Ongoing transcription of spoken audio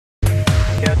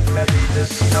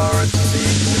Unconfirmed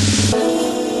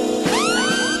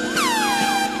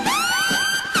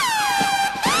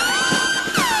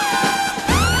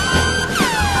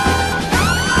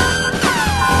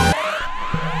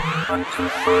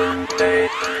date.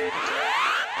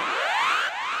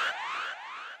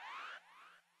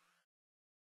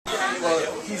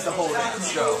 Well, he's the whole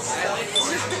show.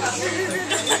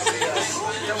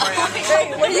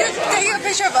 Hey, what are you taking a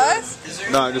picture of us?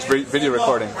 No, just video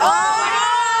recording. Oh!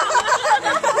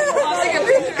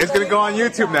 It's gonna go on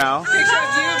YouTube now. Picture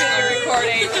of you video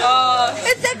recording. Oh,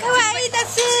 it's so kawaii,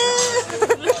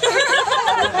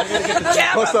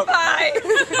 What's up? Pie.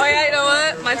 Oh yeah, you know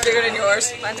what? Mine's bigger than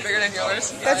yours. Mine's bigger than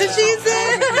yours. That's what she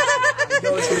said.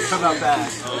 No, it's gonna come out bad.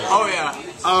 Oh yeah.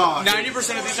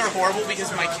 90% of these are horrible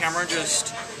because my camera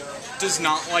just does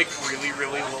not like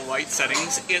really low light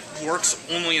settings. It works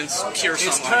only in pure sunlight.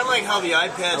 It's kind of like how the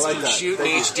iPads can shoot in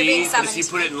HD, but if you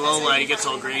put it in low light, it gets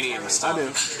all grainy and stuff.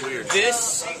 It's weird.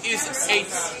 This is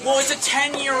it's a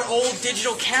 10-year-old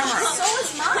digital camera. So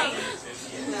is mine.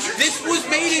 This was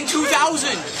made in 2000.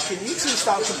 Can you two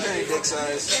stop comparing dick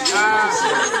size?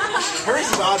 Hers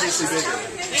is obviously bigger.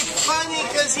 It's funny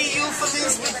because he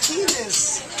euphemisms with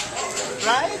penis.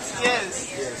 Right? Yes.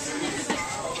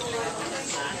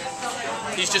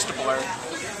 He's just a blur.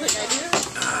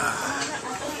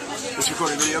 It's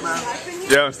recording video, man?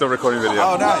 Yeah, I'm still recording video.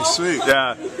 Oh, nice, sweet.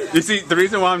 Yeah. You see, the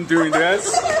reason why I'm doing this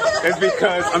is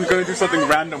because I'm going to do something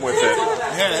random with it.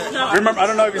 Yeah. Remember, I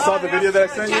don't know if you saw the video that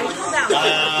I sent you.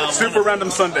 Super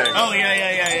Random Sunday. Oh,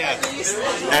 yeah.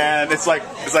 And it's like,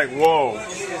 whoa.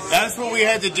 That's what we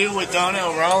had to do with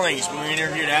Donnell Rawlings when we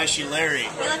interviewed Ashley Larry.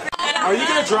 Are you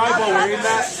going to drive while wearing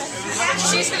that?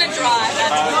 She's gonna drive.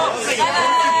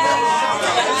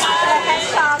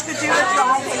 Hedgehog to do the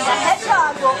driving. The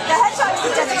hedgehog is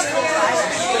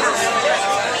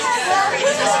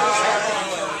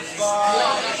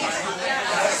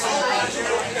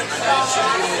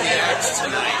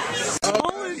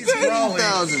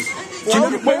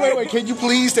Wait. Can you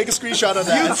please take a screenshot of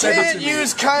that? You can't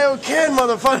use Kaioken,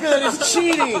 motherfucker. That is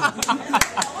cheating.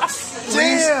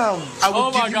 Damn. I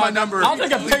will give you my number. I'll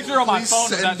take a picture on my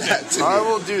phone of Send that. that to I me.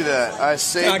 will do that. I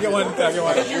say. Can I get one?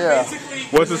 Yeah.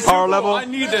 What's his power level? I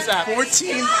need this app.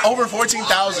 Over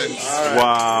 14,000.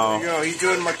 Wow. There you go. He's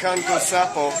doing Makanko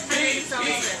Sapo.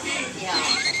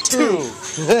 2.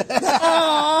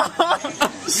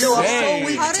 You are so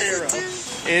weak, Tara.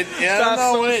 I don't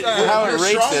know how it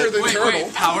rates it.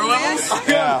 Wait, power levels?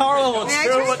 Yeah. Power level 2?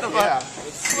 What the fuck? Yeah.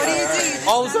 What do you do?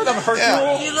 All of a sudden I'm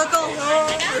Hercule? You look all.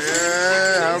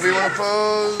 Yeah, however you want to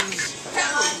pose.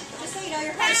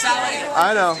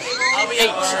 I know. I'll be 8.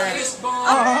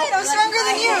 Alright, I'm stronger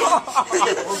than you.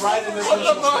 We're right in this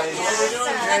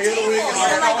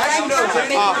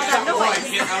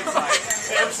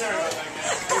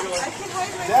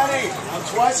Daddy, I'm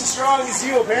twice as strong as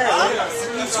you, apparently.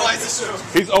 That's twice as strong.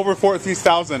 He's over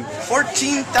 14,000.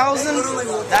 14,000?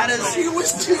 That is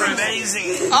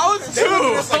amazing. I was 2.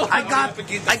 I got the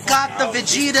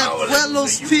Vegeta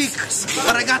Quello's peak,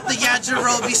 but I got the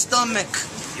Yajirobe stomach.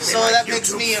 So that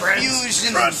makes me a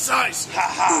fusion. Precise.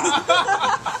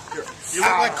 You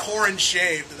look like Corin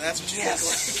shaved. That's what you look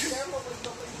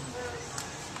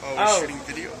like. Oh, we're shooting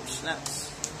video? Snaps.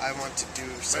 I want to do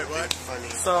something funny.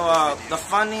 So, the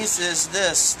funnies is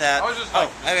this, that... I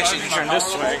actually turn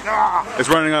this way. It's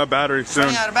running out of battery soon.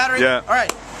 Running out of battery? Yeah.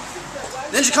 Alright.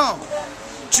 NinjaCon,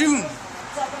 June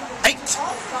 8th,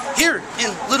 here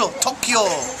in Little Tokyo.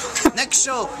 Next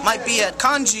show might be at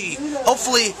Kanji,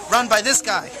 hopefully run by this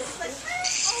guy.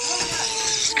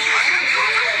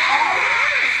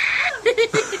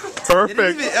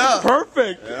 Perfect.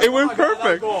 Perfect. It went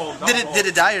perfect. Did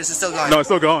it die or is it still going? No, it's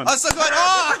still going. Oh, it's still going.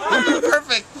 Oh,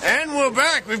 perfect. And we're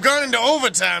back. We've gone into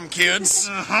overtime, kids.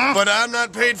 But I'm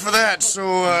not paid for that,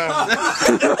 so,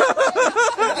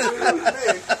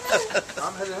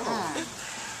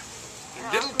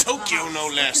 Little Tokyo, no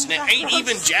less. And it ain't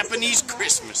even Japanese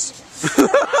Christmas.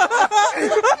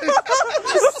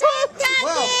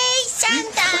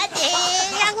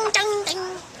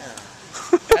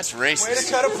 That's racist. Way to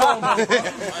cut a promo. Way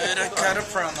to cut a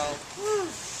promo.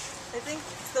 I think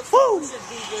the phone should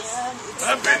be this.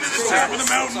 I've been to the top of the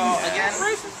mountain. Again,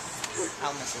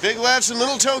 Big Laughs in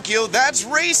Little Tokyo, That's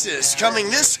Racist, coming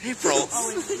this April.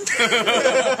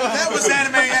 That was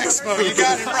Anime Expo. You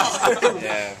got it wrong.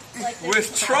 Yeah.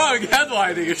 With Trug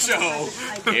headlining a show.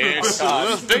 Yes.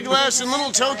 Big Laughs in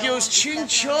Little Tokyo's Ching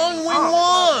Chong Wing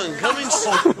Wong, coming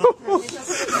soon.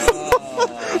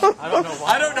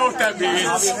 I don't know what that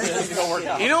means.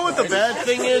 You know what the bad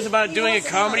thing is about doing a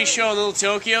comedy show in Little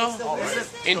Tokyo?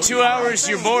 In 2 hours,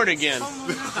 you're bored again.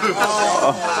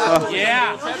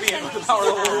 Yeah. I'm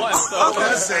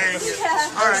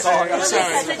sorry. I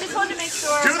just wanted to make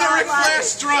sure. Do the Ric Flair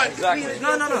strut.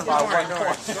 No. Don't worry.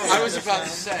 I was about to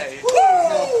say.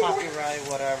 Copyright,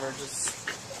 whatever. Just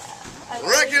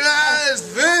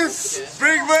Recognize this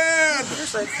big man.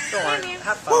 don't worry.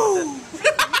 Have fun with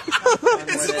it.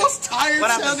 It's the most tired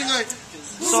sounding like.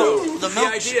 So The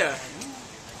idea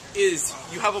is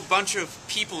you have a bunch of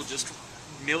people just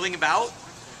milling about,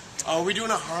 Are we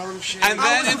doing a Harlem Shake? and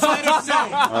then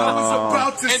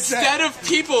Instead of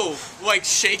people like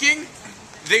shaking,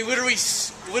 they literally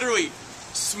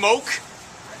smoke,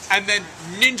 and then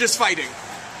ninjas fighting.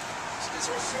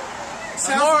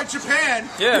 Sounds like Japan.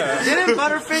 Yeah. Didn't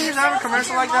Butterfingers have a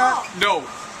commercial like that? No.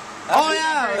 Oh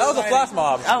yeah. That was a flash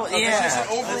mob. Oh yeah.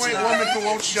 overweight woman who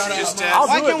won't shut up.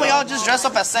 Why can't we all just dress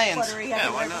up as Saiyans? Yeah,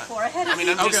 why not? I mean,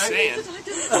 I'm just saying.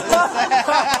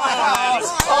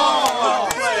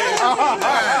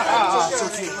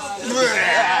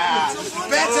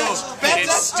 It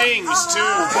stings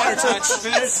too.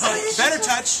 Better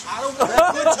touch.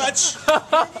 Good touch.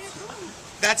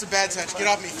 That's a bad touch. Get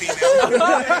off me, female.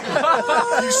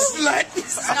 You slut.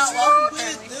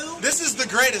 This is the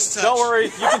greatest touch. Don't worry,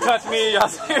 you can touch me.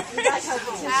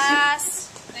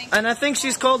 And I think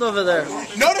she's cold over there.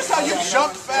 Notice how you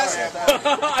jumped fast.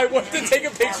 I wanted to take a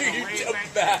picture. You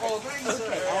jumped back.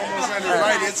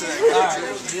 Right into it.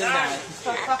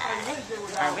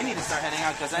 Alright, we need to start heading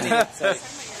out because I need to say.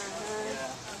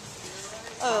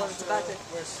 Oh, it's about to.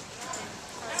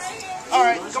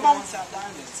 Alright, come on.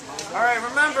 Alright,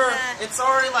 remember, it's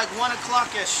already like 1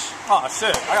 o'clock-ish. Oh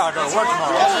shit, I gotta go to work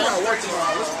tomorrow.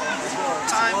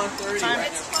 Time.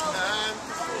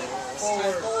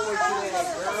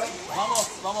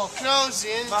 Close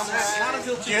in.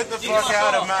 Get the fuck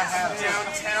out of my house.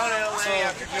 Downtown LA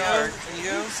after dark.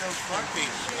 You? So fuck me.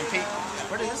 And Pete,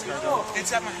 where did this girl go?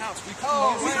 It's at my house. We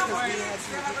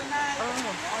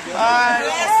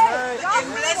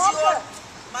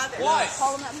What?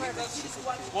 Call him that forever.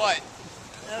 What?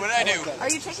 What did I do? Are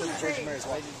you taking the tree?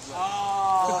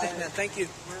 Oh, Thank you.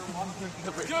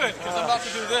 good, because I'm about to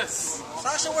do this.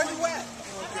 Sasha, where you at?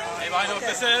 Anybody know what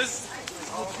this is?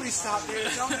 Oh, please stop, dude.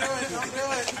 Don't do it. Don't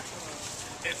do it.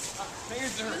 It's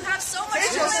phaser. You have so much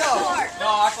Take to yourself. for. No,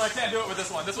 actually, I can't do it with this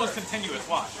one. This one's continuous.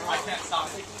 Watch. I can't stop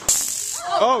it.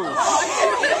 Oh.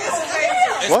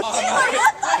 What?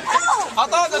 I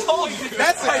thought this whole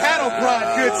That's a cattle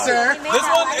prod, good sir. This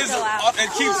one is it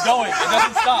keeps going. It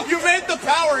doesn't stop. You made the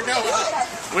power go.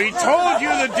 We told you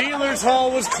the dealer's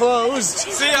hall was closed.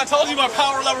 See, I told you my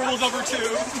power level was over 2.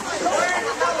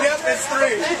 Yep, it's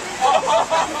 3.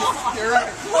 You're right.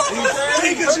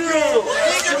 Pikachu.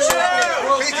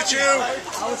 Do it!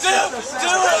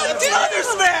 Thunder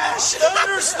Smash!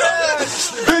 Thunder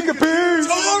Smash! Pika-Poo!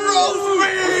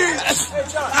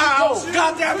 Ow!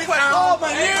 God damn it! Oh,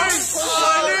 my knees!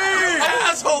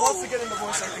 Asshole!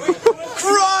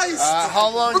 Christ! How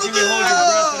long can you hold your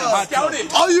breath in a hot tub?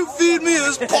 All you feed me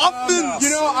is poppin'. You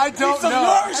know, I don't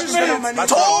know.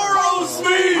 Toro's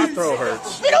meat! My throat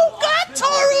hurts. We don't got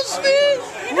Toro's meat!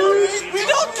 We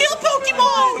don't kill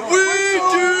Pokemon! We